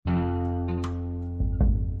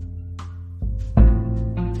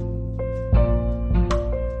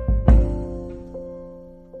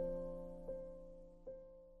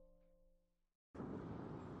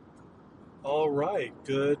right,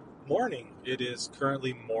 good morning. It is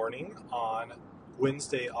currently morning on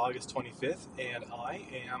Wednesday, August 25th, and I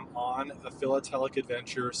am on a philatelic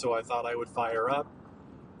adventure, so I thought I would fire up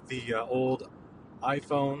the old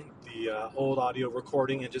iPhone, the old audio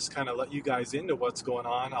recording, and just kind of let you guys into what's going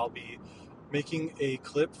on. I'll be making a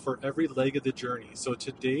clip for every leg of the journey. So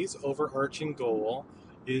today's overarching goal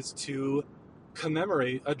is to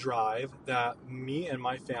commemorate a drive that me and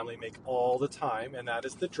my family make all the time, and that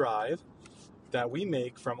is the drive that we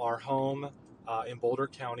make from our home in Boulder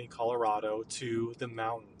County, Colorado, to the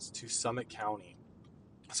mountains, to Summit County.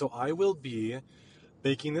 So I will be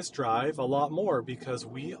making this drive a lot more because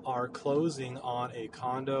we are closing on a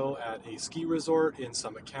condo at a ski resort in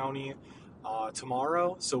Summit County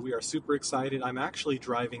tomorrow. So we are super excited. I'm actually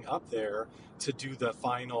driving up there to do the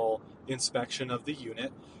final inspection of the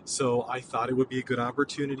unit. So I thought it would be a good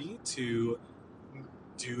opportunity to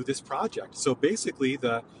do this project. So basically,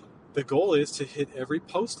 the goal is to hit every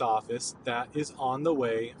post office that is on the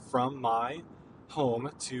way from my home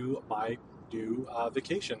to my new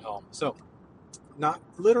vacation home. So not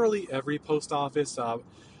literally every post office.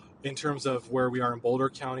 In terms of where we are in Boulder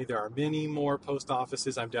County, there are many more post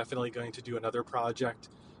offices. I'm definitely going to do another project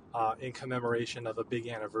in commemoration of a big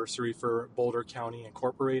anniversary for Boulder County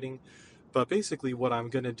incorporating. But basically, what I'm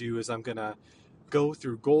going to do is I'm going to go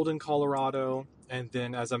through Golden, Colorado, and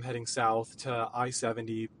then as I'm heading south to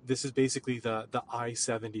I-70, this is basically the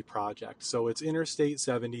I-70 project. So it's Interstate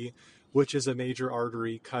 70, which is a major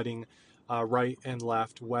artery cutting right and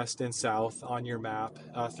left, west and south on your map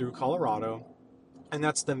through Colorado. And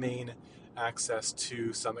that's the main access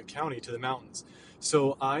to Summit County, to the mountains.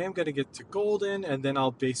 So I am going to get to Golden, and then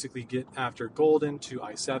I'll basically get after Golden to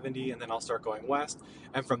I-70, and then I'll start going west.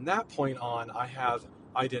 And from that point on, I have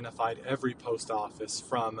identified every post office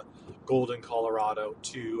from Golden, Colorado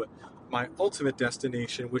to my ultimate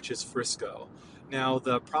destination, which is Frisco. Now,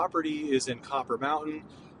 the property is in Copper Mountain.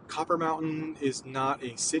 Copper Mountain is not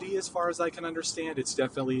a city as far as I can understand. It's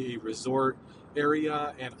definitely a resort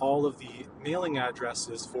area, and all of the mailing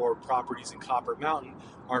addresses for properties in Copper Mountain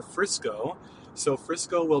are Frisco. So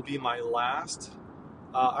Frisco will be my last,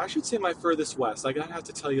 I should say my furthest west. I gotta have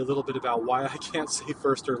to tell you a little bit about why I can't say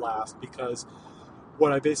first or last, because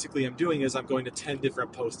what I basically am doing is I'm going to 10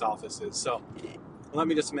 different post offices. So let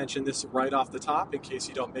me just mention this right off the top in case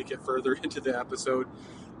you don't make it further into the episode.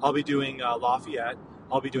 I'll be doing Lafayette,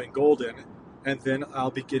 I'll be doing Golden, and then I'll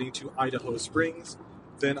be getting to Idaho Springs.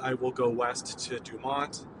 Then I will go west to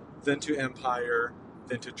Dumont, then to Empire,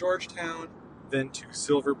 then to Georgetown, then to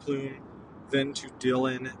Silver Plume, then to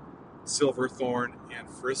Dillon, Silverthorne, and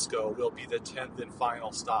Frisco will be the 10th and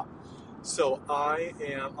final stop. So I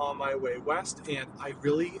am on my way west, and I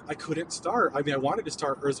couldn't start. I mean, I wanted to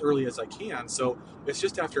start as early as I can, so it's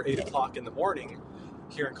just after 8 o'clock in the morning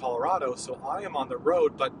here in Colorado, so I am on the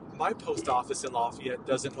road, but my post office in Lafayette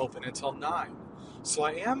doesn't open until 9. So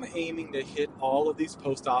I am aiming to hit all of these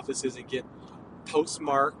post offices and get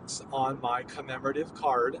postmarks on my commemorative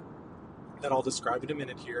card that I'll describe in a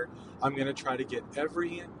minute here. I'm going to try to get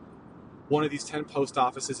every one of these 10 post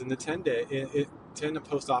offices in the 10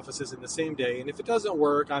 post offices in the same day. And if it doesn't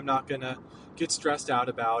work, I'm not going to get stressed out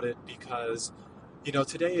about it because,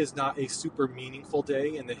 today is not a super meaningful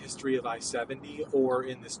day in the history of I-70 or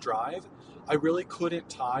in this drive. I really couldn't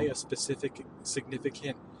tie a specific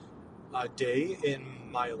significant day in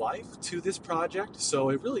my life to this project, so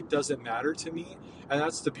it really doesn't matter to me. And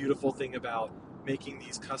that's the beautiful thing about making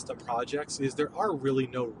these custom projects is there are really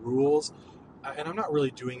no rules, and I'm not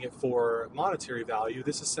really doing it for monetary value.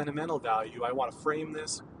 This is sentimental value. I want to frame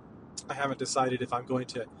this. I haven't decided if I'm going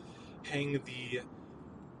to hang the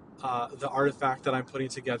artifact that I'm putting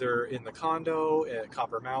together in the condo at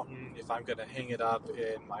Copper Mountain, if I'm going to hang it up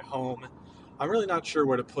in my home. I'm really not sure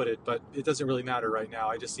where to put it, but it doesn't really matter right now.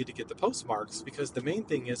 I just need to get the postmarks because the main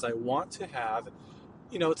thing is I want to have,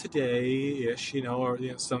 today-ish, or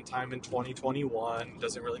sometime in 2021,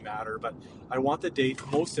 doesn't really matter, but I want the date.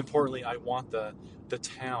 Most importantly, I want the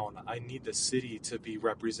town. I need the city to be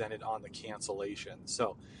represented on the cancellation.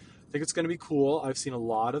 So I think it's going to be cool. I've seen a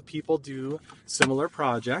lot of people do similar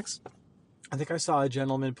projects. I think I saw a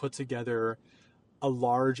gentleman put together a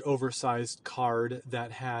large oversized card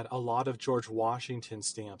that had a lot of George Washington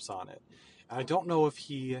stamps on it. I don't know if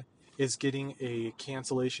he is getting a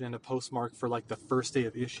cancellation and a postmark for like the first day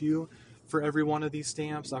of issue for every one of these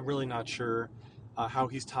stamps. I'm really not sure how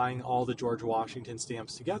he's tying all the George Washington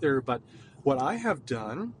stamps together, but what I have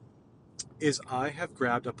done is I have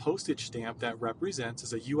grabbed a postage stamp that represents,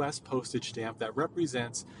 as a U.S. postage stamp that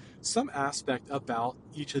represents some aspect about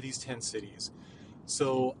each of these 10 cities.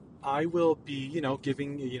 So I will be,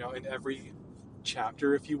 giving, in every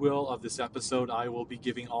chapter, if you will, of this episode, I will be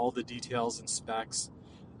giving all the details and specs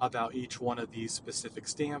about each one of these specific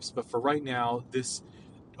stamps. But for right now, this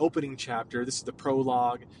opening chapter, this is the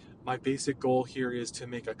prologue. My basic goal here is to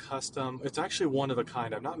make a custom. It's actually one of a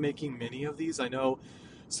kind. I'm not making many of these. I know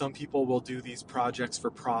some people will do these projects for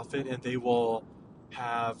profit and they will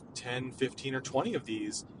have 10, 15, or 20 of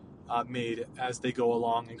these made as they go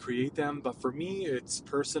along and create them. But for me, it's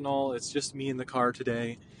personal. It's just me in the car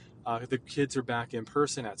today. The kids are back in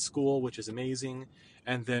person at school, which is amazing.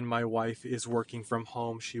 And then my wife is working from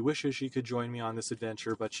home. She wishes she could join me on this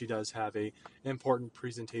adventure, but she does have a important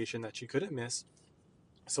presentation that she couldn't miss.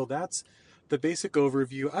 So that's the basic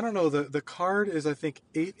overview. I don't know, the card is, I think,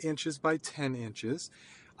 8 inches by 10 inches.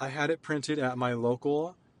 I had it printed at my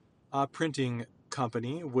local printing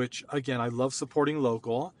company, which, again, I love supporting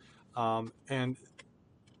local. And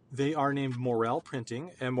they are named Morel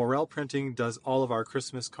Printing, and Morel Printing does all of our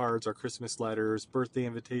Christmas cards, our Christmas letters, birthday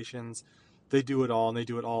invitations. They do it all, and they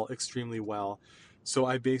do it all extremely well. So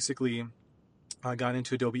I basically got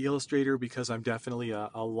into Adobe Illustrator because I'm definitely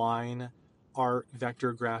a line art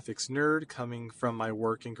vector graphics nerd coming from my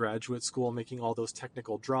work in graduate school, making all those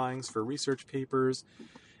technical drawings for research papers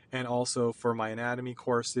and also for my anatomy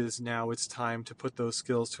courses. Now it's time to put those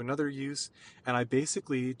skills to another use. And I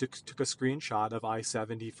basically took a screenshot of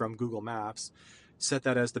I-70 from Google Maps, set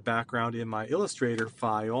that as the background in my Illustrator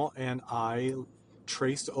file, and I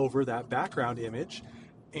traced over that background image.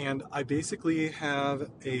 And I basically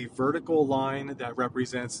have a vertical line that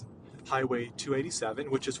represents Highway 287,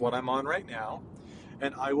 which is what I'm on right now.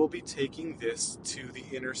 And I will be taking this to the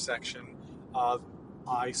intersection of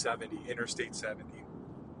I-70, Interstate 70.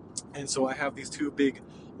 And so I have these two big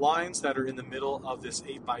lines that are in the middle of this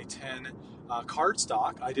 8x10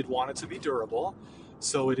 cardstock. I did want it to be durable,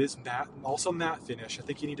 so it is matte, also matte finish. I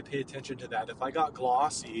think you need to pay attention to that. If I got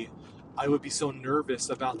glossy, I would be so nervous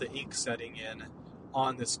about the ink setting in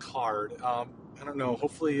on this card. I don't know,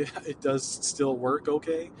 hopefully it does still work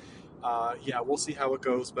okay. Yeah, we'll see how it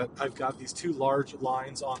goes, but I've got these two large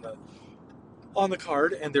lines on the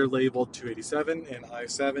card, and they're labeled 287 and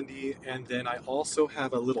I-70, and then I also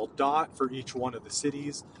have a little dot for each one of the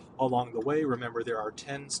cities along the way. Remember, there are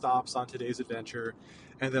 10 stops on today's adventure,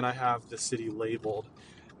 and then I have the city labeled.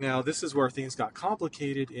 Now, this is where things got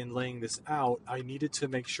complicated in laying this out. I needed to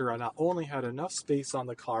make sure I not only had enough space on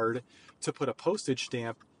the card to put a postage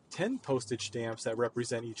stamp, 10 postage stamps that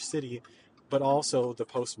represent each city, but also the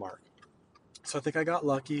postmark. So I think I got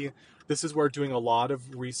lucky. This is where doing a lot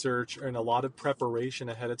of research and a lot of preparation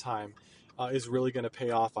ahead of time is really going to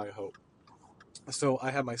pay off, I hope. So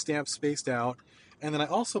I have my stamps spaced out, and then I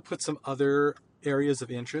also put some other areas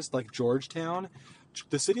of interest, like Georgetown.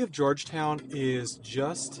 The city of Georgetown is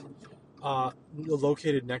just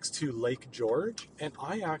located next to Lake George, and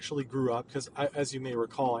I actually grew up, because as you may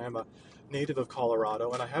recall, I am a native of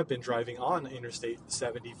Colorado, and I have been driving on Interstate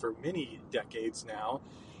 70 for many decades now.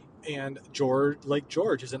 And Lake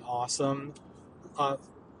George is an awesome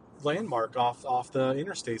landmark off the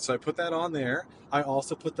interstate. So I put that on there. I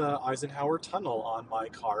also put the Eisenhower Tunnel on my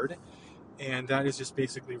card, and that is just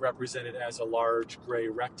basically represented as a large gray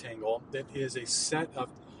rectangle. That is a set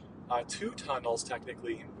of 2 tunnels,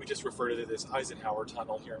 technically. We just refer to it as Eisenhower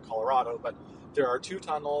Tunnel here in Colorado, but there are 2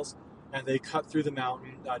 tunnels, and they cut through the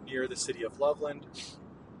mountain near the city of Loveland,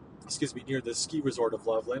 near the ski resort of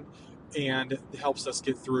Loveland, and it helps us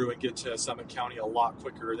get through and get to Summit County a lot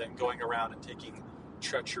quicker than going around and taking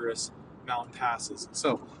treacherous mountain passes.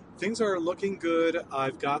 So things are looking good.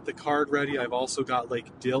 I've got the card ready. I've also got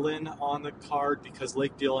Lake Dillon on the card because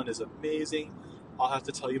Lake Dillon is amazing. I'll have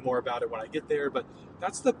to tell you more about it when I get there, but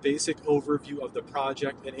that's the basic overview of the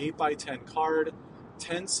project. An 8x10 card,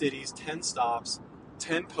 10 cities, 10 stops,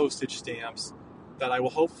 10 postage stamps that I will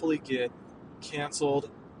hopefully get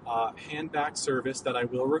canceled, hand-back service that I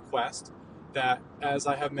will request. That, as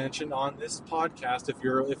I have mentioned on this podcast,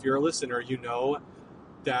 if you're a listener, you know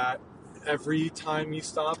that every time you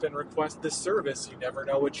stop and request this service, you never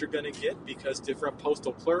know what you're going to get, because different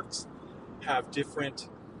postal clerks have different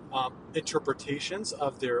interpretations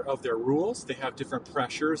of their rules. They have different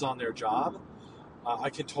pressures on their job. I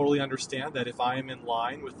can totally understand that if I am in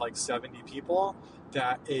line with like 70 people,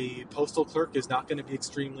 that a postal clerk is not going to be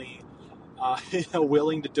extremely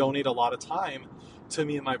willing to donate a lot of time to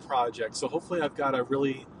me and my project. So hopefully I've got a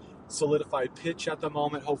really solidified pitch at the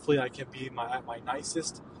moment. Hopefully I can be at my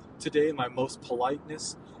nicest today, my most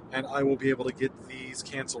politeness, and I will be able to get these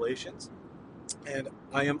cancellations. And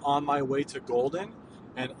I am on my way to Golden,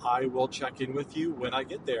 and I will check in with you when I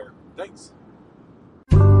get there. Thanks.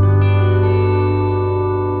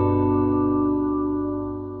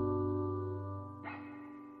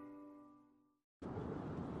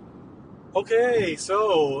 Okay,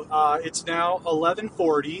 so it's now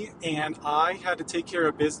 11:40, and I had to take care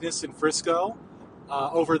of business in Frisco,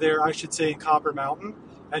 over there, I should say, in Copper Mountain.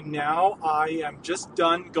 And now I am just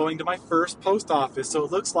done going to my first post office. So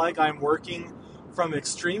it looks like I'm working from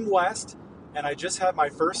extreme west, and I just had my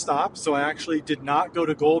first stop. So I actually did not go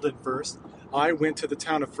to Golden first. I went to the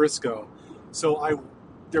town of Frisco. So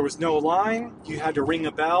there was no line. You had to ring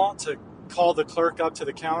a bell to call the clerk up to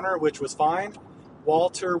the counter, which was fine.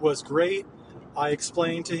 Walter was great. I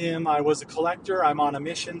explained to him I was a collector. I'm on a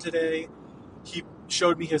mission today. He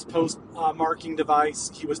showed me his post marking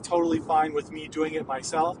device. He was totally fine with me doing it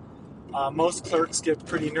myself. Most clerks get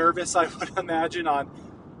pretty nervous, I would imagine, on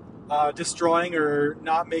destroying or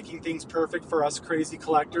not making things perfect for us crazy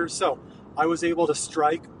collectors. So I was able to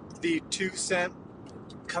strike the 2-cent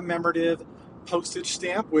commemorative postage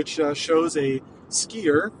stamp, which shows a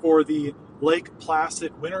skier for the Lake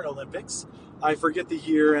Placid Winter Olympics. I forget the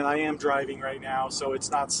year, and I am driving right now, so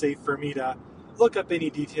it's not safe for me to look up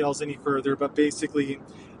any details any further. But basically,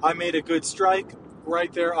 I made a good strike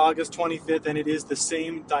right there, August 25th, and it is the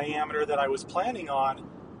same diameter that I was planning on.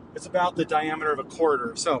 It's about the diameter of a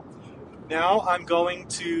quarter. So now I'm going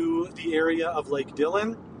to the area of Lake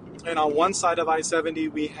Dillon, and on one side of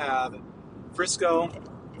I-70 we have Frisco,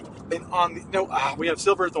 and we have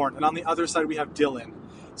Silverthorne, and on the other side we have Dillon.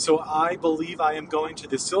 So I believe I am going to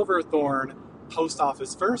the Silverthorne post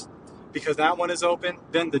office first, because that one is open,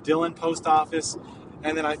 then the Dillon post office,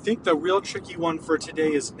 and then I think the real tricky one for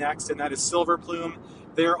today is next, and that is Silver Plume.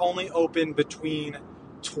 They're only open between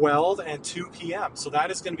 12 and 2 p.m., so that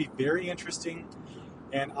is going to be very interesting.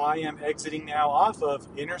 And I am exiting now off of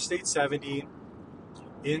Interstate 70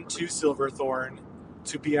 into Silverthorne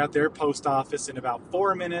to be at their post office. In about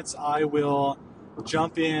 4 minutes, I will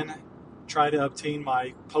jump in, try to obtain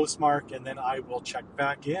my postmark, and then I will check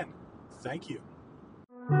back in. Thank you.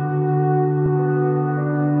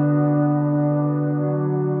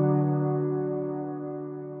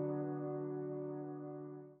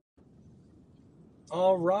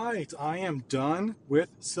 All right, I am done with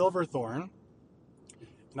Silverthorne,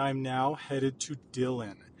 and I'm now headed to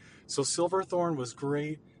Dillon. So Silverthorne was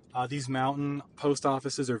great. These mountain post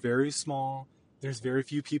offices are very small. There's very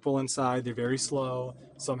few people inside. They're very slow.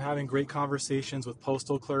 So I'm having great conversations with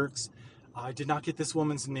postal clerks. I did not get this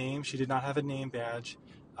woman's name. She did not have a name badge.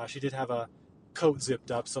 She did have a coat zipped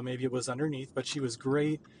up, so maybe it was underneath, but she was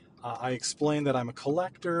great. I explained that I'm a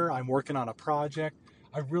collector. I'm working on a project.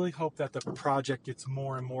 I really hope that the project gets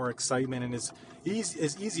more and more excitement and is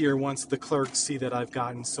easier once the clerks see that I've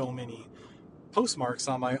gotten so many postmarks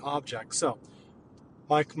on my object. So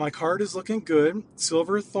my card is looking good.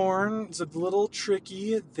 Silverthorne is a little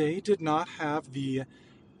tricky. They did not have the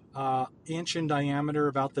inch in diameter,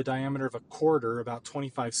 about the diameter of a quarter, about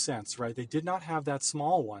 25 cents, right? They did not have that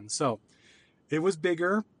small one. So it was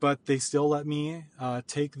bigger, but they still let me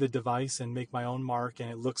take the device and make my own mark, and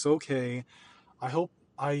it looks okay. I hope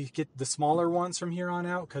I get the smaller ones from here on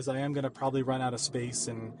out, because I am going to probably run out of space,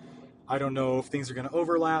 and I don't know if things are going to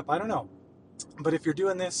overlap. I don't know. But if you're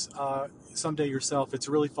doing this someday yourself, it's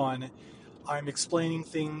really fun. I'm explaining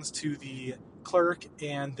things to the clerk,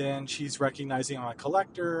 and then she's recognizing I'm a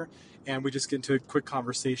collector, and we just get into a quick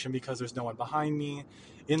conversation because there's no one behind me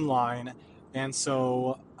in line. And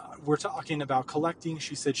so we're talking about collecting.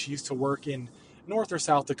 She said she used to work in North or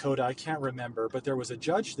South Dakota, I can't remember, but there was a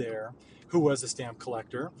judge there who was a stamp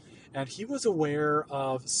collector, and he was aware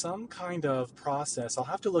of some kind of process. I'll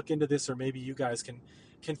have to look into this, or maybe you guys can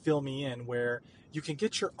fill me in, where you can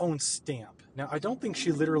get your own stamp. Now, I don't think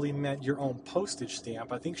she literally meant your own postage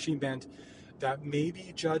stamp. I think she meant that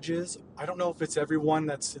maybe judges, I don't know if it's everyone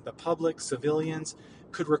that's in the public, civilians,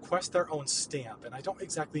 could request their own stamp. And I don't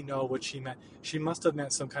exactly know what she meant. She must have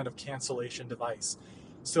meant some kind of cancellation device.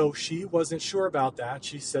 So she wasn't sure about that.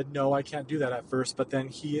 She said, no, I can't do that at first. But then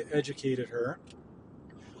he educated her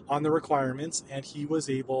on the requirements, and he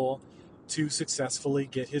was able to successfully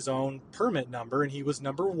get his own permit number, and he was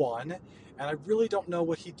number 1. And I really don't know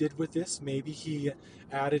what he did with this. Maybe he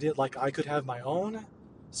added it like I could have my own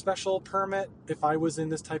special permit if I was in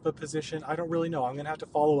this type of position. I don't really know. I'm going to have to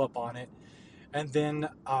follow up on it. And then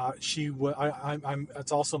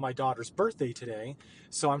it's also my daughter's birthday today,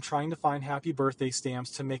 so I'm trying to find happy birthday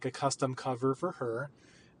stamps to make a custom cover for her.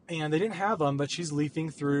 And they didn't have them, but she's leafing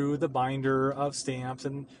through the binder of stamps,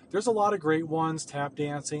 and there's a lot of great ones. Tap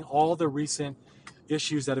dancing, all the recent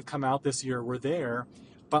issues that have come out this year were there.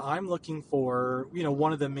 But I'm looking for,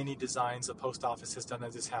 one of the many designs the post office has done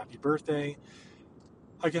as this happy birthday.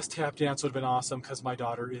 I guess tap dance would have been awesome because my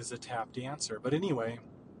daughter is a tap dancer. But anyway,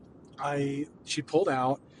 she pulled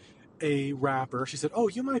out a wrapper. She said, oh,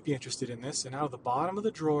 you might be interested in this. And out of the bottom of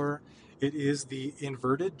the drawer It is the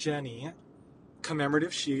Inverted Jenny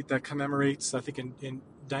commemorative sheet that commemorates, I think, in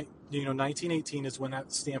 1918 is when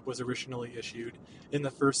that stamp was originally issued in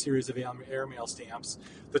the first series of airmail stamps,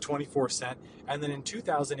 the 24 cent. And then in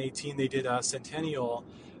 2018, they did a centennial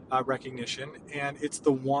recognition, and it's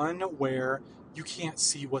the one where you can't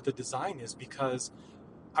see what the design is because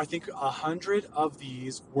I think 100 of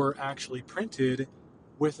these were actually printed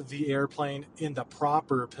with the airplane in the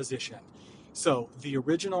proper position. So the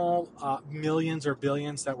original millions or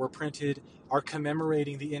billions that were printed are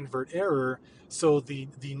commemorating the invert error. So the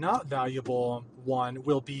not valuable one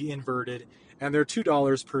will be inverted, and they're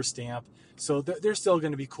 $2 per stamp. So they're still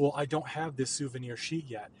going to be cool. I don't have this souvenir sheet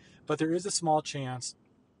yet, but there is a small chance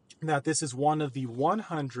that this is one of the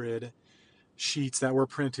 100 sheets that were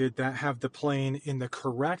printed that have the plane in the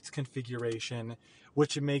correct configuration,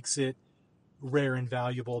 which makes it rare and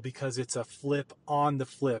valuable because it's a flip on the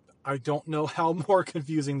flip. I don't know how more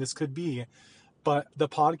confusing this could be, but the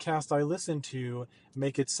podcast I listened to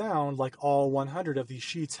make it sound like all 100 of these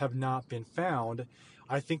sheets have not been found.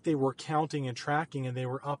 I think they were counting and tracking and they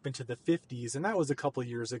were up into the 50s, and that was a couple of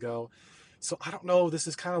years ago. So I don't know, this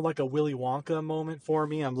is kind of like a Willy Wonka moment for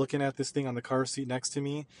me. I'm looking at this thing on the car seat next to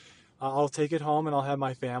me. I'll take it home and I'll have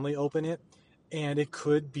my family open it, and it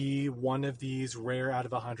could be one of these rare out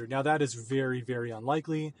of 100. Now that is very, very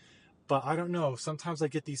unlikely, but I don't know. Sometimes I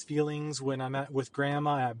get these feelings when I'm with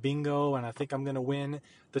grandma at bingo and I think I'm going to win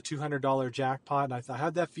the $200 jackpot, and I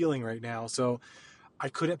had that feeling right now. So I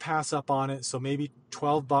couldn't pass up on it. So maybe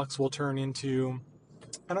 $12 will turn into,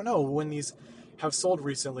 I don't know, when these have sold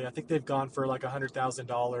recently. I think they've gone for like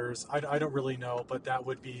 $100,000. I don't really know, but that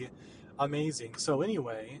would be amazing. So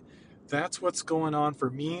anyway, that's what's going on for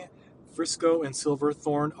me. Frisco and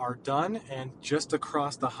Silverthorne are done, and just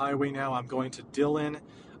across the highway now, I'm going to Dillon.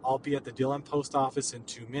 I'll be at the Dillon post office in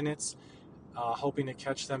 2 minutes, hoping to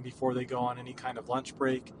catch them before they go on any kind of lunch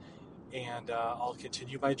break, and I'll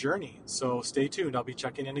continue my journey. So stay tuned. I'll be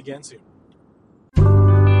checking in again soon.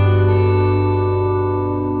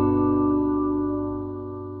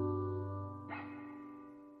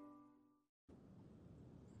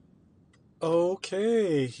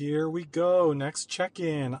 Okay, here we go. Next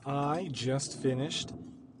check-in. I just finished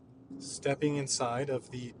stepping inside of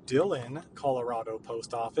the Dillon, Colorado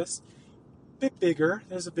post office. Bit bigger.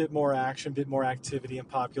 There's a bit more action, bit more activity and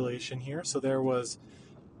population here. So there was,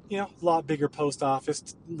 a lot bigger post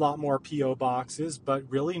office, a lot more PO boxes, but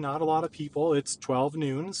really not a lot of people. It's 12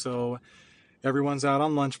 noon, so everyone's out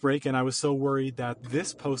on lunch break, and I was so worried that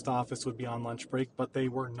this post office would be on lunch break, but they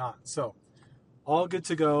were not. So all good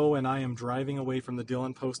to go, and I am driving away from the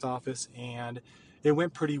Dillon post office, and it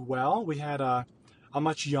went pretty well. We had a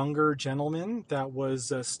much younger gentleman that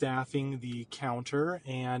was staffing the counter,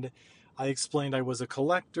 and I explained I was a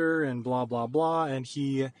collector and blah, blah, blah, and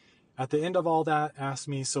he, at the end of all that, asked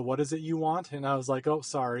me, so what is it you want? And I was like, oh,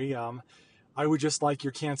 sorry, I would just like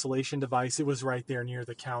your cancellation device. It was right there near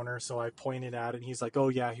the counter, so I pointed at it, and he's like, oh,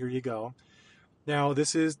 yeah, here you go. Now,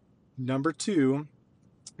 this is number 2.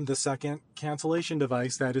 The second cancellation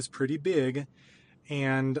device that is pretty big,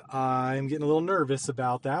 and I'm getting a little nervous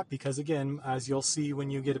about that because, again, as you'll see when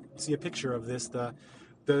you see a picture of this, the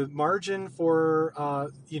margin for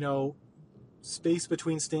space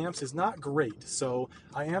between stamps is not great. So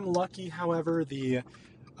I am lucky, however, the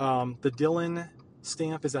Dillon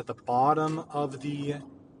stamp is at the bottom of the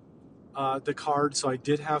card, so I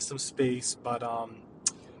did have some space, but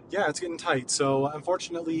yeah, it's getting tight. So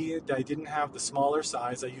unfortunately, I didn't have the smaller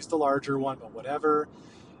size. I used the larger one, but whatever.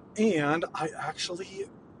 And I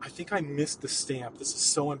think I missed the stamp. This is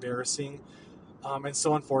so embarrassing and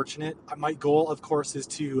so unfortunate. My goal, of course, is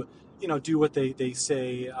to, do what they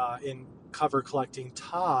say in cover collecting,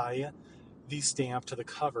 tie the stamp to the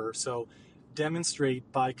cover. So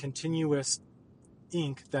demonstrate by continuous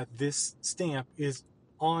ink that this stamp is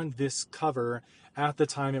on this cover at the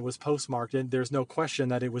time it was postmarked, and there's no question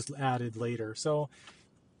that it was added later. So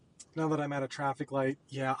now that I'm at a traffic light,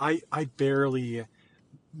 yeah, I barely,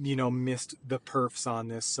 missed the perfs on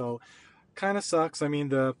this. So kind of sucks. I mean,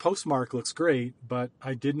 the postmark looks great, but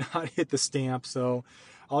I did not hit the stamp, so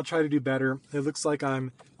I'll try to do better. It looks like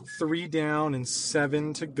I'm 3 down and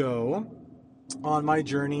 7 to go on my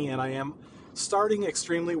journey, and I am starting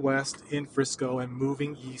extremely west in Frisco and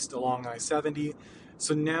moving east along I-70.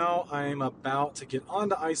 So now I'm about to get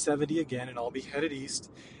onto I-70 again, and I'll be headed east,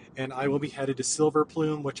 and I will be headed to Silver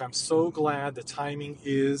Plume, which I'm so glad the timing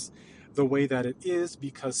is the way that it is,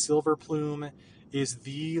 because Silver Plume is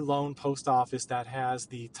the lone post office that has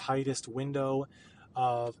the tightest window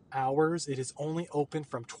of hours. It is only open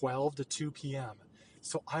from 12 to 2 p.m.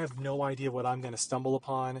 So I have no idea what I'm going to stumble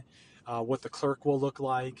upon. what the clerk will look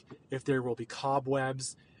like, if there will be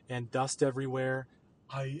cobwebs and dust everywhere.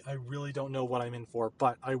 I really don't know what I'm in for,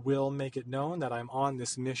 but I will make it known that I'm on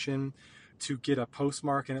this mission to get a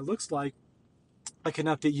postmark, and it looks like I can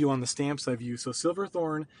update you on the stamps I've used. So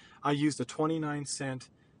Silverthorne, I used a 29-cent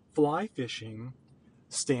fly fishing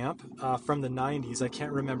stamp from the 90s. I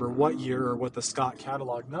can't remember what year or what the Scott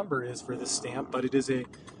catalog number is for this stamp, but it is a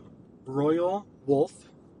Royal Wolf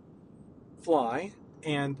fly,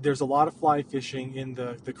 and there's a lot of fly fishing in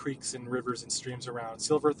the creeks and rivers and streams around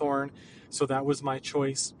Silverthorne, so that was my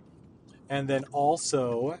choice. And then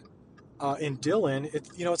also in Dillon,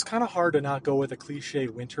 it's kind of hard to not go with a cliche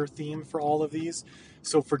winter theme for all of these.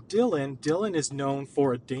 So for Dillon is known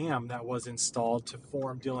for a dam that was installed to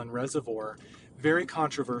form Dillon Reservoir. Very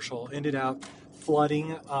controversial, ended up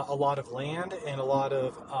flooding a lot of land and a lot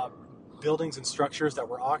of buildings and structures that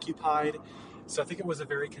were occupied. So I think it was a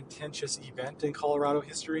very contentious event in Colorado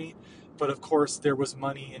history. But of course, there was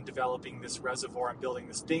money in developing this reservoir and building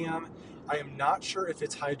this dam. I am not sure if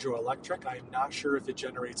it's hydroelectric. I am not sure if it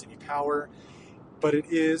generates any power. But it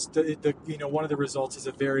is, one of the results is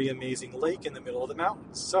a very amazing lake in the middle of the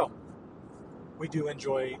mountains. So we do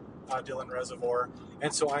enjoy Dillon Reservoir.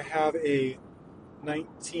 And so I have a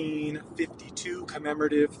 1952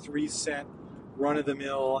 commemorative 3-cent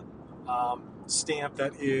run-of-the-mill stamp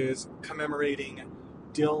that is commemorating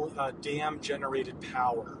dam-generated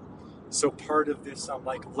power. So part of this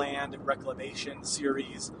land reclamation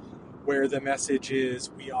series, where the message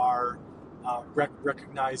is we are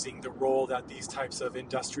recognizing the role that these types of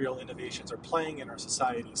industrial innovations are playing in our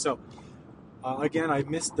society. So again, I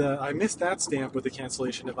missed that stamp with the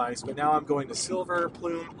cancellation device, but now I'm going to Silver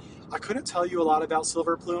Plume. I couldn't tell you a lot about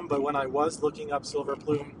Silver Plume, but when I was looking up Silver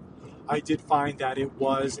Plume, I did find that it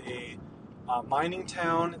was a mining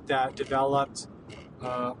town that developed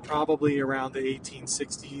probably around the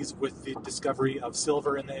 1860s with the discovery of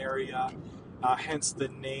silver in the area, hence the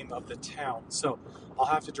name of the town. So I'll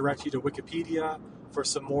have to direct you to Wikipedia for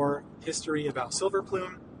some more history about Silver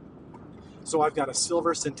Plume. So I've got a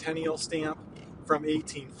silver centennial stamp from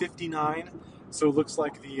 1859. So it looks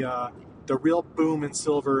like the real boom in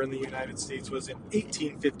silver in the United States was in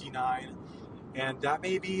 1859. And that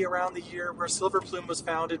may be around the year where Silver Plume was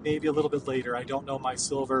founded, maybe a little bit later. I don't know my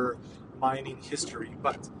silver mining history,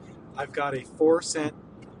 but I've got a 4-cent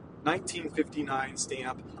 1959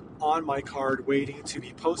 stamp on my card waiting to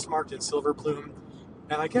be postmarked in Silver Plume.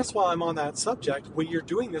 And I guess while I'm on that subject, when you're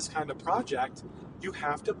doing this kind of project, you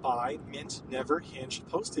have to buy mint never hinged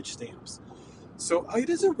postage stamps. So it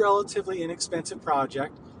is a relatively inexpensive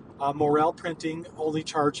project. Morel Printing only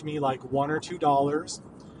charged me like $1 or $2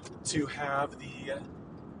 to have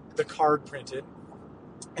the card printed.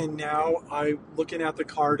 And now I'm looking at the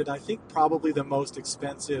card, and I think probably the most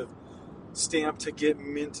expensive stamp to get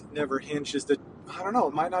mint never hinged is it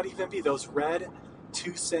might not even be those red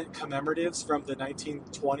 2-cent commemoratives from the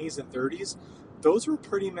 1920s and 30s. Those were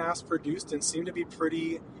pretty mass produced and seem to be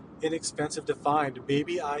pretty inexpensive to find.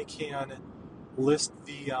 Maybe I can list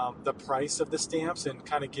the price of the stamps and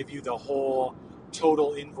kind of give you the whole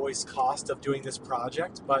total invoice cost of doing this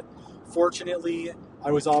project. But fortunately,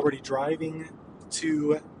 I was already driving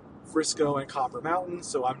to Frisco and Copper Mountain,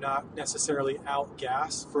 so I'm not necessarily out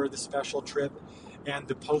gas for the special trip, and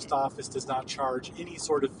the post office does not charge any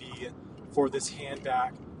sort of fee for this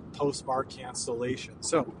handback postmark cancellation.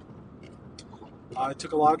 So it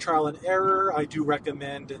took a lot of trial and error. I do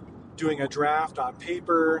recommend doing a draft on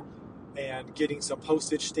paper and getting some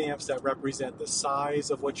postage stamps that represent the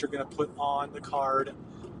size of what you're going to put on the card.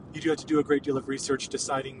 You do have to do a great deal of research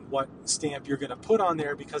deciding what stamp you're going to put on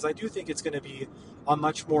there, because I do think it's going to be a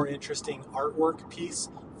much more interesting artwork piece,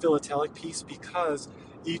 philatelic piece, because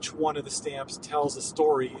each one of the stamps tells a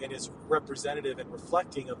story and is representative and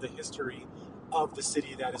reflecting of the history of the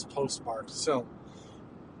city that is postmarked. So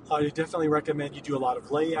I definitely recommend you do a lot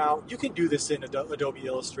of layout. You can do this in Adobe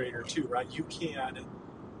Illustrator too, right? You can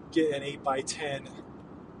get an 8x10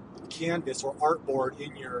 canvas or artboard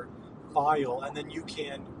in your file, and then you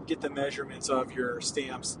can get the measurements of your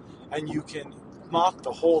stamps and you can mock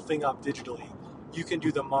the whole thing up digitally. You can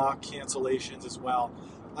do the mock cancellations as well.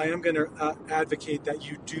 I am going to advocate that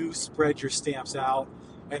you do spread your stamps out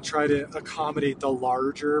and try to accommodate the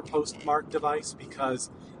larger postmark device, because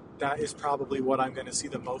that is probably what I'm going to see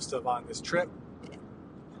the most of on this trip.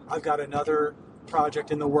 I've got another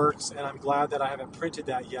project in the works, and I'm glad that I haven't printed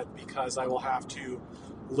that yet, because I will have to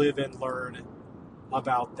live and learn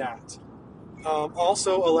about that.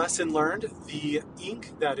 Also, a lesson learned, the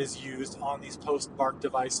ink that is used on these postmark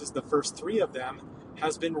devices, the first 3 of them,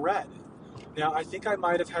 has been red. Now, I think I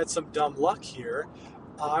might have had some dumb luck here,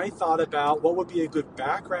 I thought about what would be a good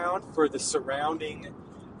background for the surrounding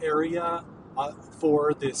area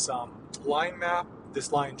for this line map,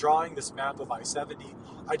 this line drawing, this map of I-70.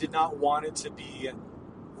 I did not want it to be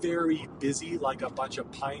very busy, like a bunch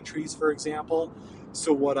of pine trees, for example.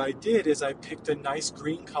 So what I did is I picked a nice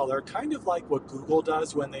green color, kind of like what Google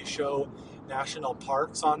does when they show national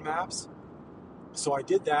parks on maps. So I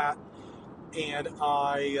did that, and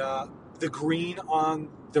the green on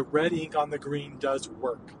the red ink on the green does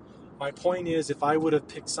work. My point is, if I would have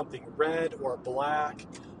picked something red or black,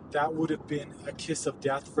 that would have been a kiss of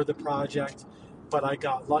death for the project. But I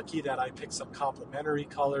got lucky that I picked some complementary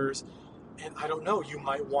colors. And I don't know, you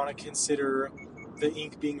might want to consider the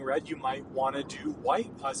ink being red. You might want to do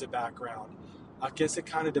white as a background. I guess it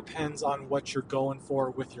kind of depends on what you're going for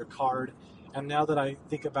with your card. And now that I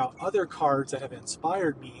think about other cards that have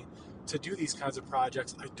inspired me to do these kinds of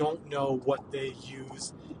projects, I don't know what they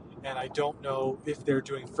use, and I don't know if they're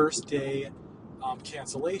doing first day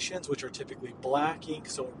cancellations, which are typically black ink,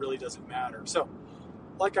 so it really doesn't matter. So,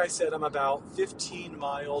 like I said, I'm about 15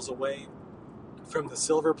 miles away from the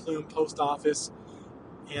Silver Plume post office,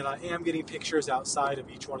 and I am getting pictures outside of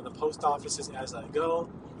each one of the post offices as I go.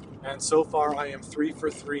 And so far, I am 3 for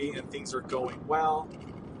 3, and things are going well.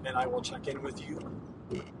 And I will check in with you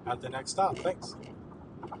at the next stop. Thanks.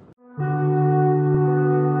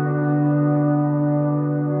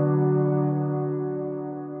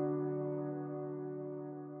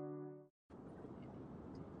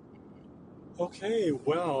 Okay,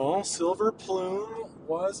 well, Silver Plume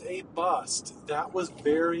was a bust. That was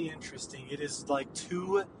very interesting. It is like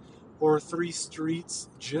 2 or 3 streets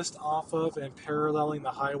just off of and paralleling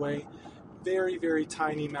the highway. Very, very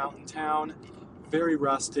tiny mountain town. Very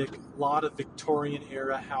rustic. A lot of Victorian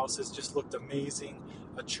era houses, just looked amazing.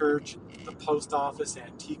 A church, the post office,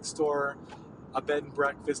 antique store, a bed and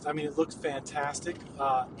breakfast. I mean, it looked fantastic.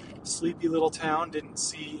 Sleepy little town, didn't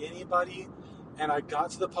see anybody. And I got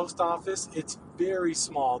to the post office. It's very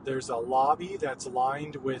small. There's a lobby that's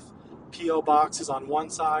lined with P.O. boxes on one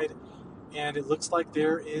side, and it looks like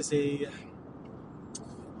there is a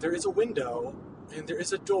window and there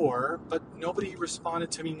is a door, but nobody responded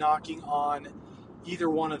to me knocking on either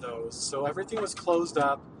one of those. So everything was closed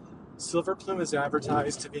up. Silver Plume is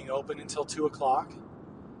advertised to being open until 2 o'clock.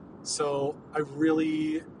 So I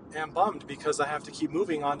really am bummed because I have to keep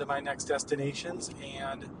moving on to my next destinations,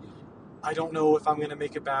 and I don't know if I'm going to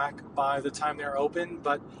make it back by the time they're open,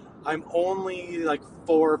 but I'm only like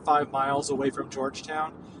 4 or 5 miles away from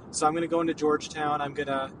Georgetown. So I'm going to go into Georgetown. I'm going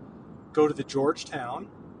to go to the Georgetown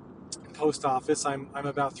post office. I'm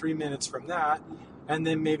about 3 minutes from that. And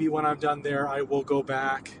then maybe when I'm done there, I will go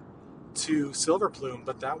back to Silver Plume.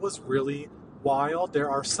 But that was really wild.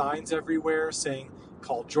 There are signs everywhere saying,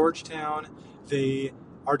 call Georgetown. They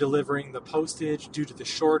are delivering the postage due to the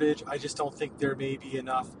shortage. I just don't think there may be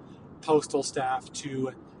enough postal staff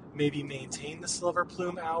to maybe maintain the Silver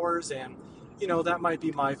Plume hours, and that might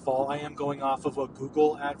be my fault. I am going off of what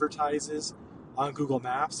Google advertises on Google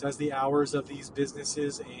Maps as the hours of these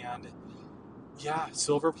businesses, and yeah,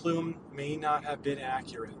 Silver Plume may not have been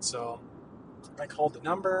accurate. So I called the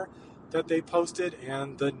number that they posted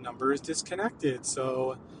and the number is disconnected.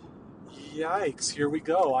 So yikes, here we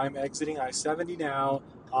go. I'm exiting I-70 now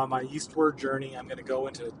on my eastward journey. I'm going to go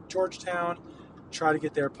into Georgetown, try to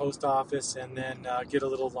get their post office, and then get a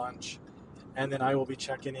little lunch. And then I will be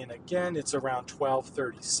checking in again. It's around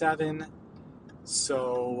 12:37.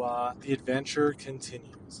 So the adventure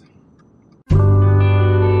continues.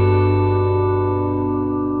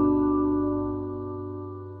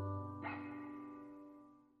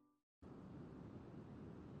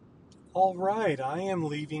 All right, I am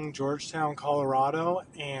leaving Georgetown, Colorado,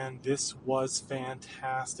 and this was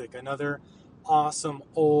fantastic. Another awesome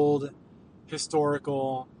old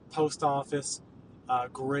historical post office.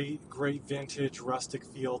 Great vintage rustic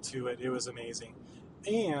feel to it. It was amazing.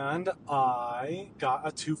 And I got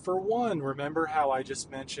a 2-for-1. Remember how I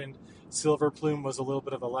just mentioned Silver Plume was a little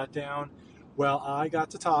bit of a letdown? Well, I got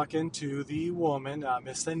to talking to the woman,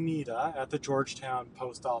 Miss Anita, at the Georgetown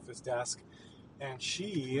post office desk, and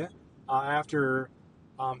she, after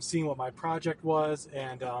seeing what my project was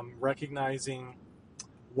and recognizing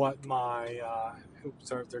what my oops,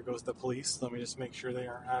 sorry, there goes the police. Let me just make sure they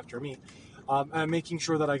aren't after me. I'm making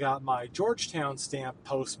sure that I got my Georgetown stamp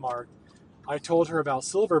postmarked. I told her about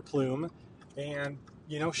Silver Plume, and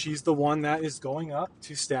she's the one that is going up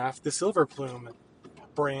to staff the Silver Plume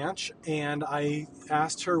branch. And I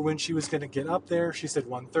asked her when she was going to get up there. She said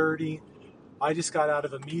 1:30. I just got out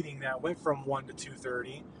of a meeting that went from 1 to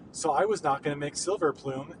 2:30, so I was not going to make Silver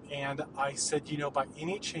Plume. And I said, by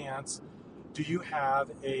any chance, do you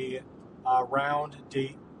have a round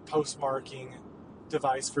date postmarking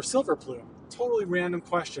device for silver plume. Totally random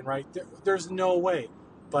question, right? There's no way,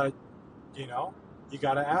 but you know, you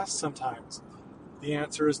got to ask sometimes. The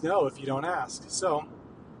answer is no if you don't ask. So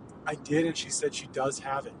I did, and she said she does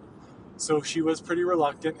have it. So she was pretty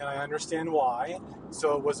reluctant, and I understand why.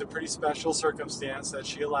 So it was a pretty special circumstance that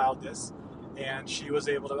she allowed this, and she was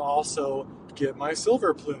able to also get my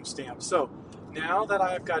silver plume stamp. So now that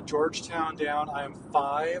I've got Georgetown down, I am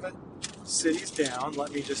 5 cities down.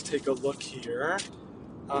 Let me just take a look here.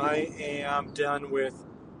 I am done with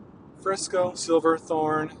Frisco,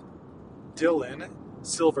 Silverthorne, Dillon,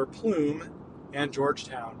 Silver Plume, and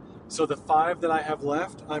Georgetown. So the 5 that I have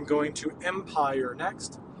left, I'm going to Empire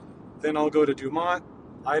next. Then I'll go to Dumont,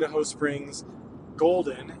 Idaho Springs,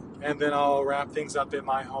 Golden, and then I'll wrap things up in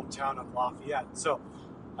my hometown of Lafayette. So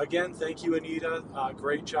again, thank you, Anita.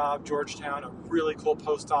 Great job, Georgetown. A really cool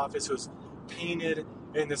post office. It was painted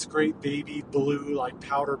in this great baby blue, like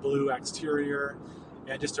powder blue exterior,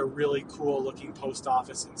 and just a really cool looking post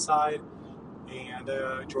office inside. And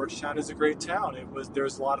Georgetown is a great town.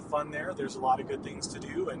 There's a lot of fun there. There's a lot of good things to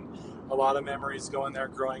do, and a lot of memories going there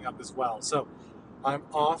growing up as well. So I'm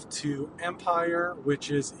off to Empire, which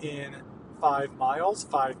is in 5 miles,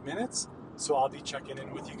 5 minutes. So I'll be checking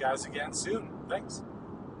in with you guys again soon. Thanks.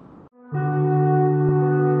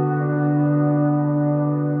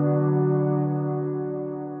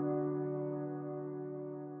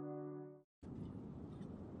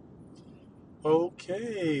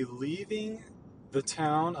 Okay, leaving the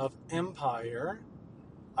town of Empire.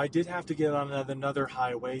 I did have to get on another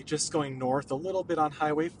highway, just going north a little bit on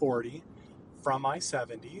Highway 40 from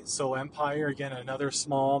I-70. So Empire, again, another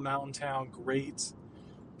small mountain town, great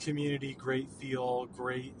community, great feel,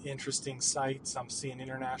 great interesting sights. I'm seeing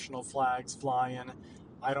international flags flying.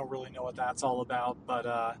 I don't really know what that's all about,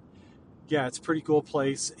 but yeah, it's a pretty cool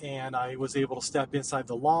place. And I was able to step inside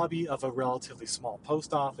the lobby of a relatively small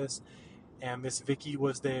post office, and Miss Vicky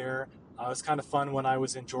was there. It was kind of fun when I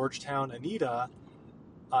was in Georgetown. Anita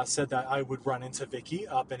said that I would run into Vicky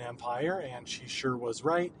up in Empire, and she sure was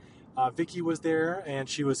right. Vicky was there, and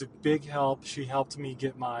she was a big help. She helped me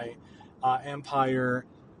get my Empire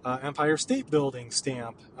State Building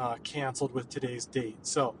stamp canceled with today's date.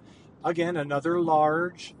 So, again, another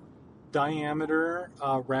large diameter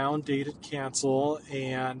round dated cancel,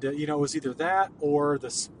 and it was either that or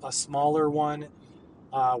a smaller one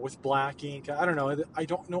with black ink. I don't know. I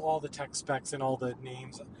don't know all the tech specs and all the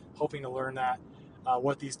names. Hoping to learn that.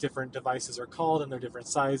 What these different devices are called and their different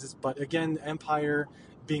sizes. But again, Empire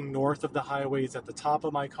being north of the highway is at the top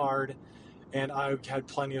of my card, and I had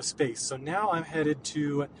plenty of space. So now I'm headed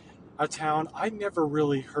to a town I never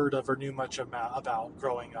really heard of or knew much about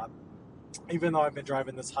growing up, even though I've been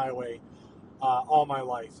driving this highway all my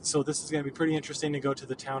life. So this is going to be pretty interesting to go to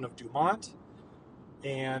the town of Dumont.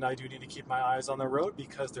 And I do need to keep my eyes on the road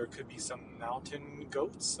because there could be some mountain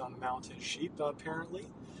goats, some mountain sheep apparently.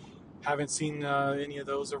 Haven't seen any of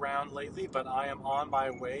those around lately, but I am on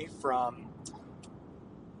my way from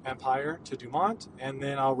Empire to Dumont, and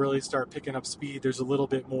then I'll really start picking up speed. There's a little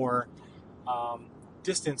bit more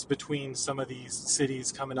distance between some of these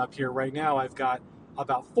cities coming up here. Right now, I've got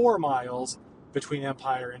about 4 miles between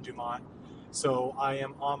Empire and Dumont, so I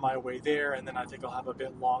am on my way there, and then I think I'll have a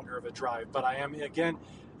bit longer of a drive. But I am, again,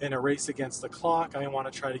 in a race against the clock. I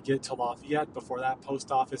want to try to get to Lafayette before that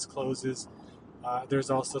post office closes. There's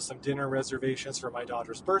also some dinner reservations for my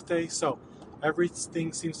daughter's birthday, so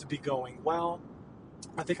everything seems to be going well.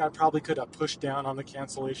 I think I probably could have pushed down on the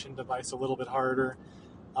cancellation device a little bit harder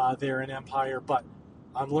there in Empire, but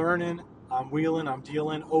I'm learning, I'm wheeling, I'm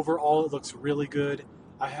dealing. Overall, it looks really good.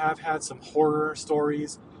 I have had some horror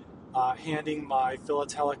stories handing my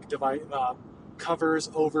philatelic device covers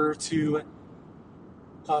over to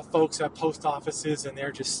folks at post offices, and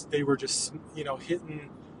they were just hitting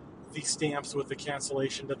these stamps with the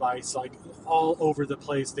cancellation device like all over the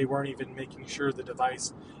place. They weren't even making sure the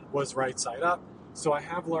device was right side up. So I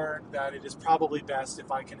have learned that it is probably best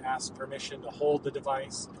if I can ask permission to hold the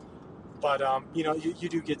device. But you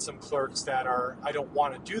do get some clerks that are, I don't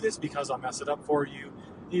want to do this because I'll mess it up for you.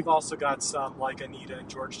 You've also got some like Anita in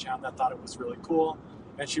Georgetown that thought it was really cool,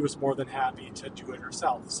 and she was more than happy to do it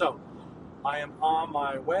herself. So I am on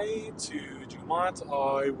my way to Dumont.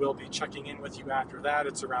 I will be checking in with you after that.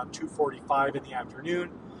 It's around 2:45 in the afternoon,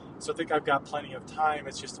 so I think I've got plenty of time.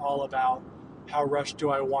 It's just all about how rushed do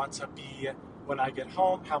I want to be when I get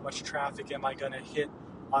home, how much traffic am I going to hit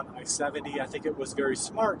on I-70. I think it was very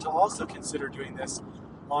smart to also consider doing this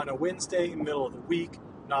on a Wednesday, middle of the week,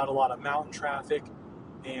 not a lot of mountain traffic,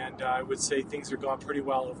 and I would say things are going pretty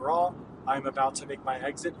well overall. I'm about to make my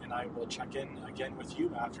exit, and I will check in again with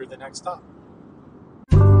you after the next stop.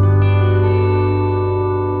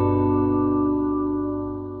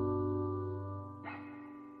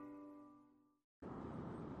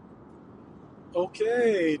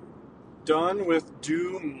 Okay, done with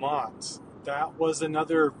Dumont. That was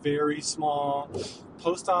another very small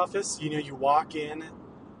post office. You know, you walk in,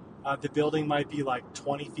 the building might be like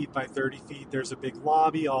 20 feet by 30 feet. There's a big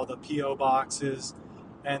lobby, all the P.O. boxes,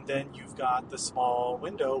 and then you've got the small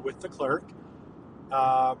window with the clerk,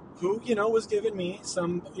 who, you know, was giving me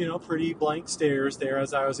some, you know, pretty blank stares there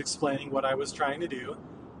as I was explaining what I was trying to do.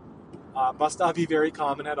 Must not be very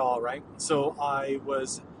common at all, right? So I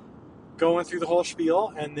was going through the whole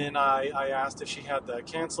spiel, and then I asked if she had the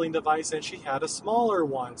canceling device, and she had a smaller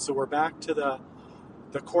one. So we're back to the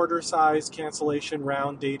quarter size cancellation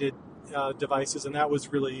round dated devices, and that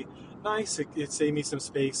was really nice. It saved me some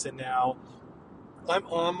space, and now I'm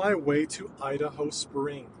on my way to Idaho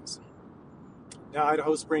Springs. Now,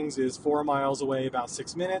 Idaho Springs is 4 miles away, about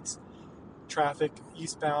 6 minutes. Traffic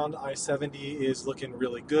eastbound I-70 is looking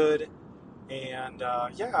really good. And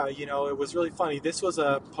yeah, you know, it was really funny. This was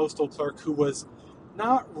a postal clerk who was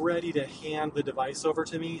not ready to hand the device over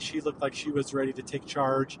to me. She looked like she was ready to take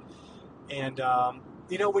charge. And,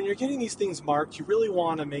 you know, when you're getting these things marked, you really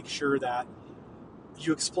want to make sure that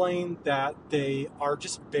you explain that they are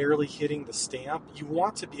just barely hitting the stamp. You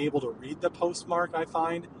want to be able to read the postmark, I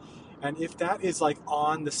find. And if that is like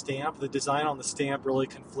on the stamp, the design on the stamp really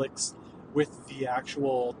conflicts with the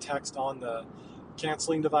actual text on the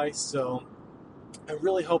canceling device. So I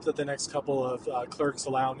really hope that the next couple of clerks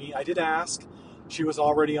allow me. I did ask. She was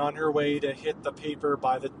already on her way to hit the paper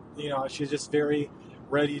by the, you know, she's just very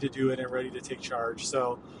ready to do it and ready to take charge.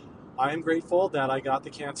 So I am grateful that I got the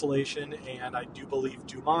cancellation, and I do believe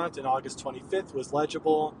Dumont in August 25th was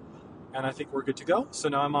legible, and I think we're good to go. So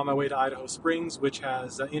now I'm on my way to Idaho Springs, which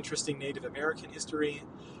has interesting Native American history.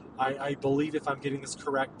 I believe, if I'm getting this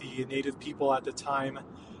correct, the Native people at the time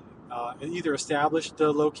either established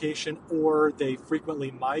the location or they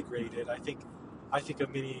frequently migrated. I think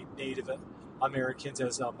of many Native Americans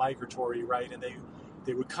as migratory, right? And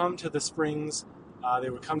they would come to the springs, they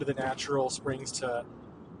would come to the natural springs to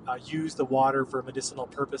use the water for medicinal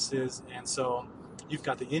purposes. And so you've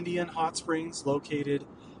got the Indian hot springs located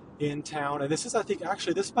in town. And this is, I think,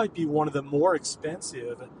 actually, this might be one of the more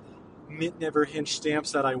expensive mint never hinged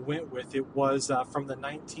stamps that I went with. It was from the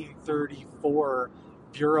 1934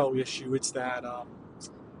 Bureau issue. It's that,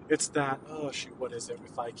 oh shoot, what is it?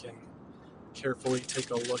 If I can carefully take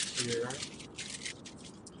a look here.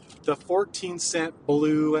 The 14-cent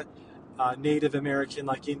blue Native American,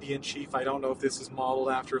 like Indian chief. I don't know if this is modeled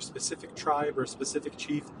after a specific tribe or a specific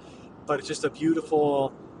chief, but it's just a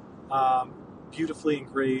beautiful, beautifully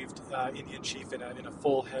engraved Indian chief in a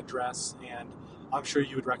full headdress, and I'm sure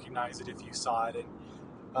you would recognize it if you saw it in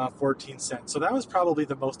 14 cents. So that was probably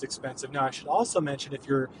the most expensive. Now, I should also mention, if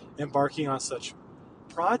you're embarking on such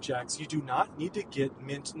projects, you do not need to get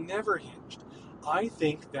mint never hinged. I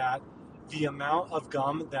think that the amount of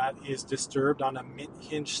gum that is disturbed on a mint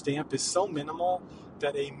hinged stamp is so minimal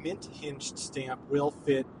that a mint hinged stamp will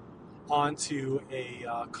fit onto a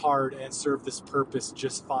card and serve this purpose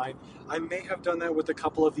just fine. I may have done that with a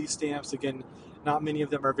couple of these stamps. Again, not many of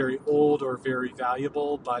them are very old or very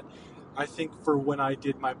valuable, but I think for when I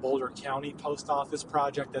did my Boulder County post office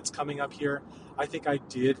project that's coming up here, I think I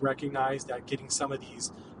did recognize that getting some of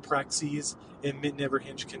these Prexis in mint never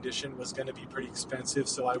hinged condition was going to be pretty expensive,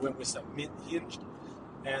 so I went with some mint hinged,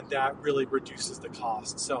 and that really reduces the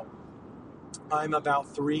cost. So I'm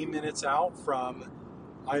about 3 minutes out from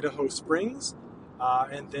Idaho Springs,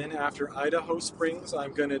 and then after Idaho Springs,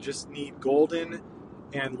 I'm going to just need Golden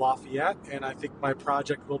and Lafayette, and I think my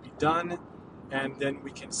project will be done, and then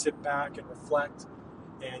we can sit back and reflect,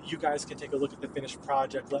 and you guys can take a look at the finished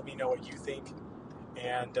project. Let me know what you think,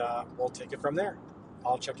 and we'll take it from there.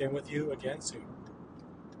 I'll check in with you again soon.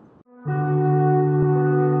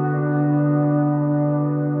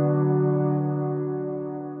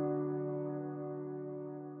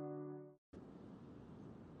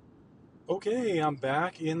 Okay, I'm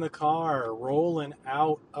back in the car, rolling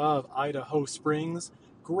out of Idaho Springs.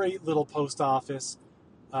 Great little post office.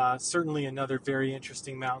 Certainly another very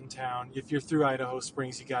interesting mountain town. If you're through Idaho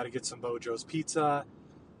Springs, you got to get some Bojo's Pizza.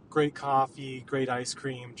 Great coffee, great ice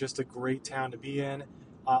cream, just a great town to be in.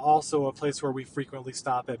 Also a place where we frequently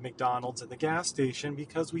stop at McDonald's and the gas station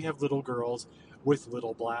because we have little girls with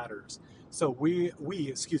little bladders. So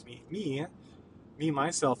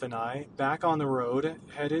myself and I, back on the road,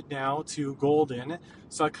 headed now to Golden.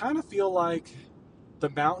 So I kind of feel like the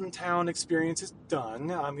mountain town experience is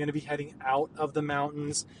done. I'm going to be heading out of the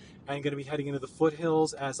mountains. I'm going to be heading into the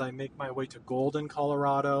foothills as I make my way to Golden,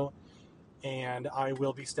 Colorado. And I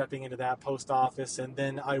will be stepping into that post office, and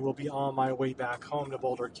then I will be on my way back home to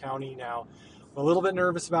Boulder County. Now, I'm a little bit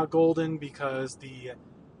nervous about Golden because the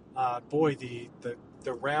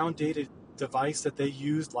round dated device that they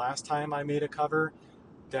used last time I made a cover,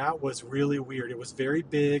 that was really weird. It was very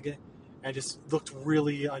big and just looked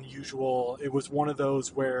really unusual. It was one of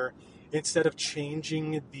those where instead of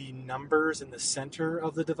changing the numbers in the center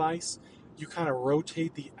of the device, you kind of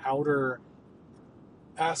rotate the outer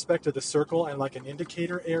aspect of the circle, and like an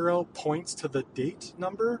indicator arrow points to the date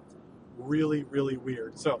number. Really, really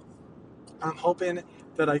weird. So I'm hoping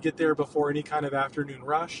that I get there before any kind of afternoon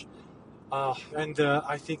rush. And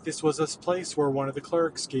I think this was a place where one of the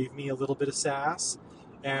clerks gave me a little bit of sass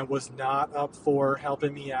and was not up for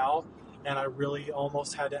helping me out. And I really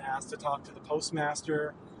almost had to ask to talk to the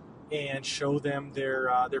postmaster and show them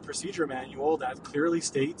their procedure manual that clearly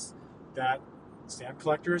states that stamp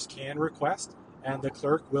collectors can request and the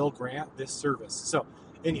clerk will grant this service. So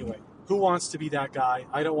anyway, who wants to be that guy?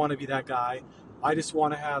 I don't want to be that guy. I just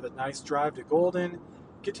want to have a nice drive to Golden,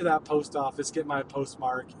 get to that post office, get my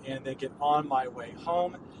postmark, and then get on my way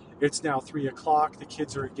home. It's now 3 o'clock. The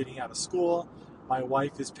kids are getting out of school. My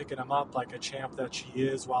wife is picking them up like a champ that she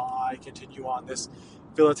is while I continue on this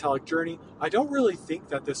philatelic journey. I don't really think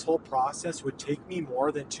that this whole process would take me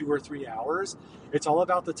more than 2 or 3 hours. It's all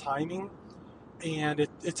about the timing, and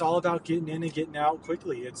it's all about getting in and getting out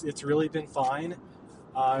quickly. It's really been fine.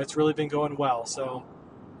 It's really been going well. So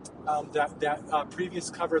that previous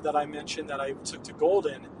cover that I mentioned that I took to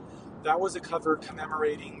Golden, that was a cover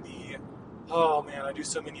commemorating oh man, I do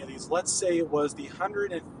so many of these. Let's say it was the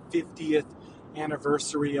 150th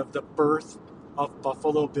anniversary of the birth of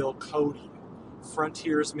Buffalo Bill Cody,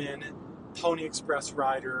 frontiersman, Pony Express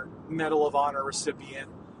rider, Medal of Honor recipient,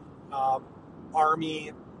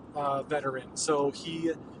 Army veteran. So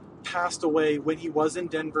he passed away when he was in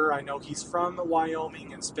Denver. I know he's from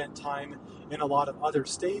Wyoming and spent time in a lot of other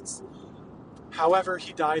states. However,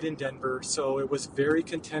 he died in Denver, so it was very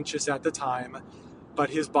contentious at the time, but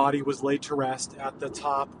his body was laid to rest at the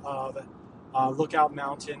top of Lookout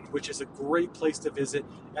Mountain, which is a great place to visit.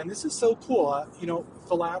 And this is so cool.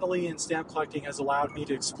 Philately and stamp collecting has allowed me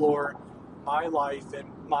to explore my life and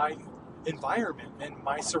my environment and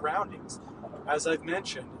my surroundings. As I've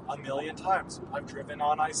mentioned a million times, I've driven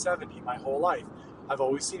on I-70 my whole life. I've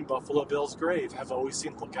always seen Buffalo Bill's grave. I've always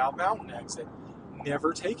seen Lookout Mountain exit.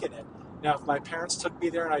 Never taken it. Now, if my parents took me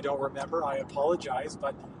there and I don't remember, I apologize,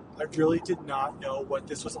 but I really did not know what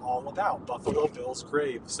this was all about, Buffalo Bill's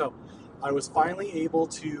grave. So I was finally able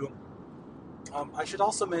to, I should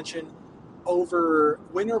also mention, over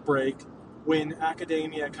winter break, when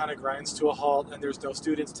academia kind of grinds to a halt and there's no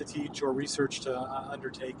students to teach or research to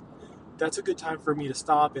undertake, that's a good time for me to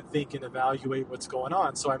stop and think and evaluate what's going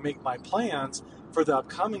on. So I make my plans for the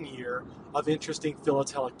upcoming year of interesting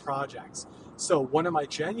philatelic projects. So one of my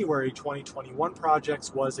January 2021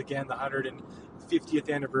 projects was, again, the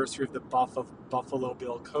 150th anniversary of the birth of Buffalo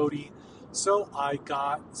Bill Cody. So I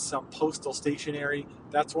got some postal stationery.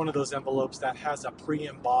 That's one of those envelopes that has a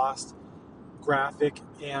pre-embossed graphic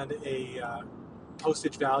and a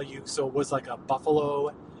postage value. So it was like a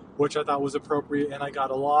buffalo, which I thought was appropriate, and I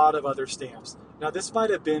got a lot of other stamps. Now, this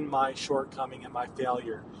might have been my shortcoming and my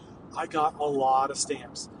failure. I got a lot of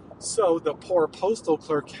stamps. So the poor postal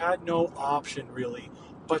clerk had no option, really,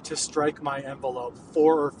 but to strike my envelope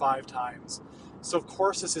 4 or 5 times. So, of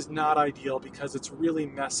course, this is not ideal because it's really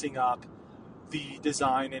messing up the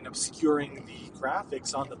design and obscuring the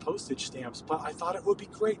graphics on the postage stamps. But I thought it would be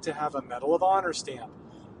great to have a Medal of Honor stamp,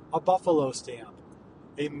 a Buffalo stamp,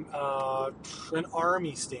 an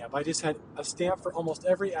Army stamp. I just had a stamp for almost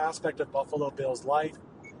every aspect of Buffalo Bill's life.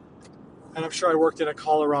 And I'm sure I worked in a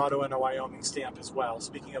Colorado and a Wyoming stamp as well.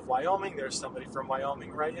 Speaking of Wyoming, there's somebody from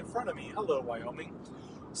Wyoming right in front of me. Hello, Wyoming.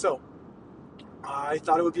 So I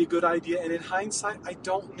thought it would be a good idea. And in hindsight, I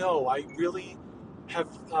don't know. I really have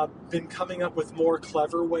been coming up with more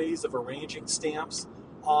clever ways of arranging stamps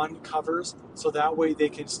on covers, so that way they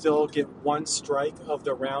can still get one strike of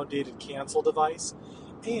the round-dated cancel device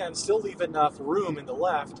and still leave enough room in the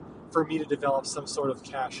left for me to develop some sort of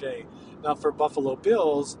cachet. Now, for Buffalo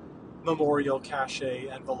Bill's memorial cachet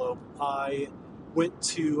envelope, I went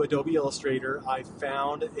to Adobe Illustrator. I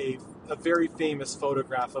found a very famous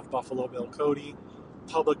photograph of Buffalo Bill Cody,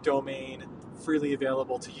 public domain, freely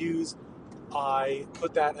available to use. I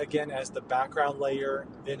put that again as the background layer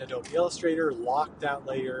in Adobe Illustrator, locked that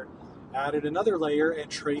layer, added another layer,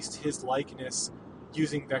 and traced his likeness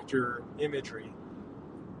using vector imagery.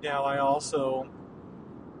 Now, I also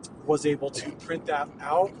was able to print that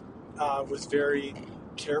out. Was very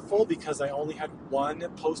careful because I only had one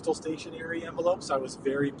postal stationery envelope, so I was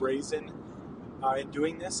very brazen in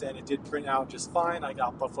doing this, and it did print out just fine. I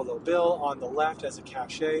got Buffalo Bill on the left as a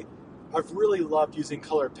cachet. I've really loved using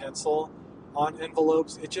colored pencil on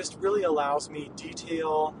envelopes. It just really allows me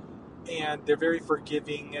detail, and they're very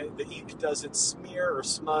forgiving. The ink doesn't smear or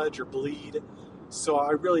smudge or bleed, so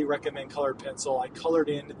I really recommend colored pencil. I colored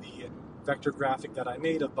in the vector graphic that I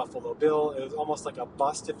made of Buffalo Bill. It was almost like a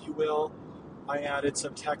bust, if you will. I added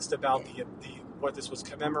some text about the what this was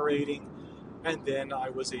commemorating, and then I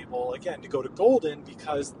was able, again, to go to Golden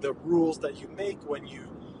because the rules that you make when you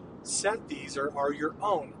set these are your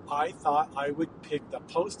own. I thought I would pick the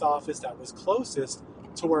post office that was closest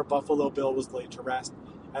to where Buffalo Bill was laid to rest,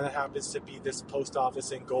 and that happens to be this post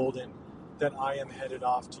office in Golden that I am headed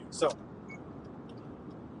off to. So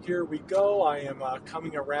here we go. I am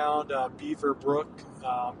coming around Beaver Brook,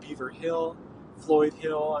 Beaver Hill, Floyd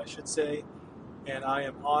Hill, I should say, and I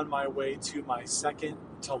am on my way to my second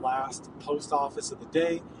to last post office of the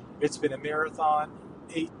day. It's been a marathon,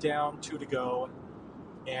 8 down, 2 to go,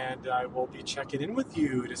 and I will be checking in with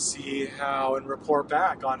you to see how and report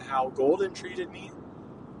back on how Golden treated me,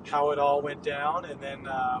 how it all went down, and then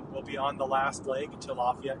we'll be on the last leg to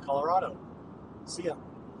Lafayette, Colorado. See ya.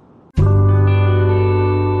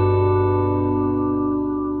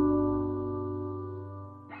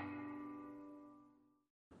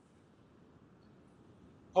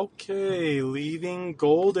 Okay, leaving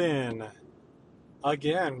Golden.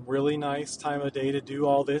 Again, really nice time of day to do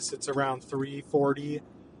all this. It's around 3:40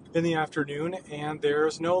 in the afternoon, and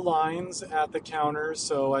there's no lines at the counters,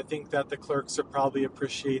 so I think that the clerks will probably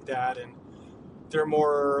appreciate that, and they're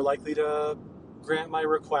more likely to grant my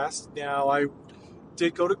request. Now, I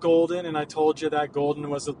did go to Golden, and I told you that Golden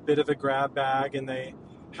was a bit of a grab bag, and they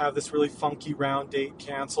have this really funky round date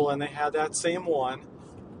cancel, and they had that same one.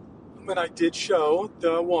 But I did show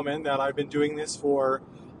the woman that I've been doing this for,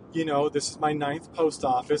 this is my 9th post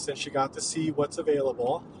office, and she got to see what's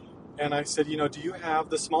available. And I said, do you have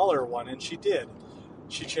the smaller one? And she did.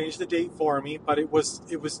 She changed the date for me, but it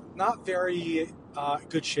was not very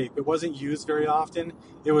good shape. It wasn't used very often.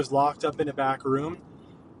 It was locked up in a back room.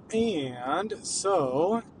 And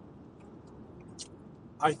so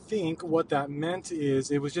I think what that meant is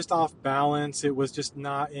it was just off balance. It was just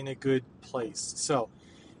not in a good place. So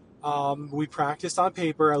we practiced on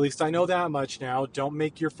paper. At least I know that much now. Don't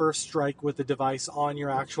make your first strike with the device on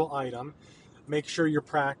your actual item. Make sure you're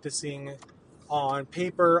practicing on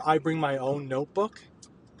paper. I bring my own notebook,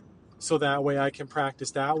 so that way I can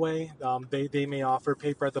practice that way. They may offer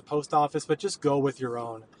paper at the post office, but just go with your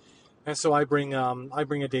own. And so I bring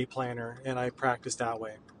a day planner, and I practice that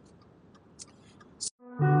way.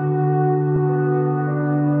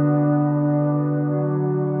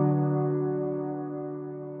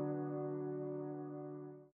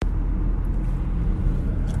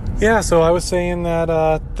 Yeah, so I was saying that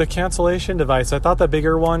the cancellation device, I thought the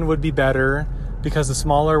bigger one would be better because the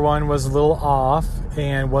smaller one was a little off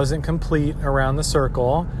and wasn't complete around the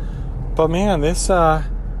circle. But man, this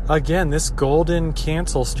Golden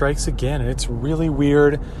cancel strikes again. It's really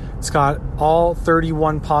weird. It's got all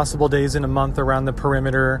 31 possible days in a month around the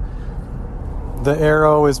perimeter. The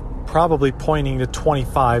arrow is probably pointing to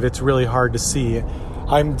 25. It's really hard to see.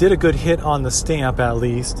 I did a good hit on the stamp at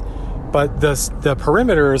least. But the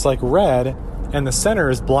perimeter is like red and the center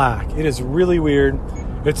is black. It is really weird.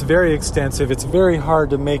 It's very extensive. It's very hard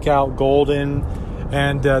to make out Golden,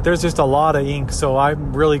 and there's just a lot of ink. So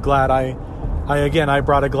I'm really glad I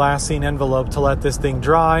brought a glassine envelope to let this thing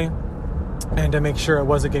dry and to make sure it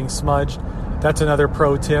wasn't getting smudged. That's another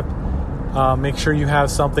pro tip. Make sure you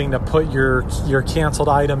have something to put your canceled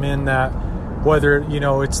item in that, whether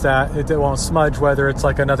it won't smudge, whether it's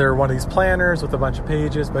like another one of these planners with a bunch of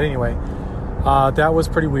pages. But anyway, that was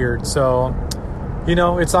pretty weird. So,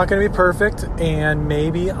 it's not going to be perfect, and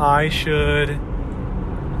maybe I should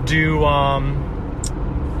do,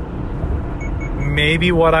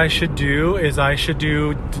 maybe what I should do is I should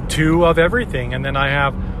do 2 of everything, and then I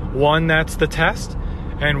have one that's the test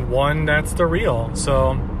and one that's the real.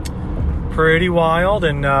 So pretty wild,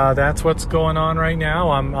 and that's what's going on right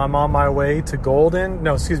now. I'm on my way to Golden.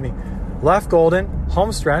 No, excuse me. Left Golden,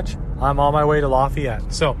 home stretch. I'm on my way to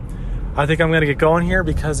Lafayette. So I think I'm going to get going here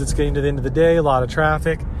because it's getting to the end of the day, a lot of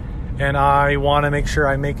traffic, and I want to make sure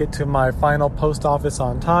I make it to my final post office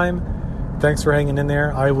on time. Thanks for hanging in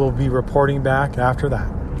there. I will be reporting back after that.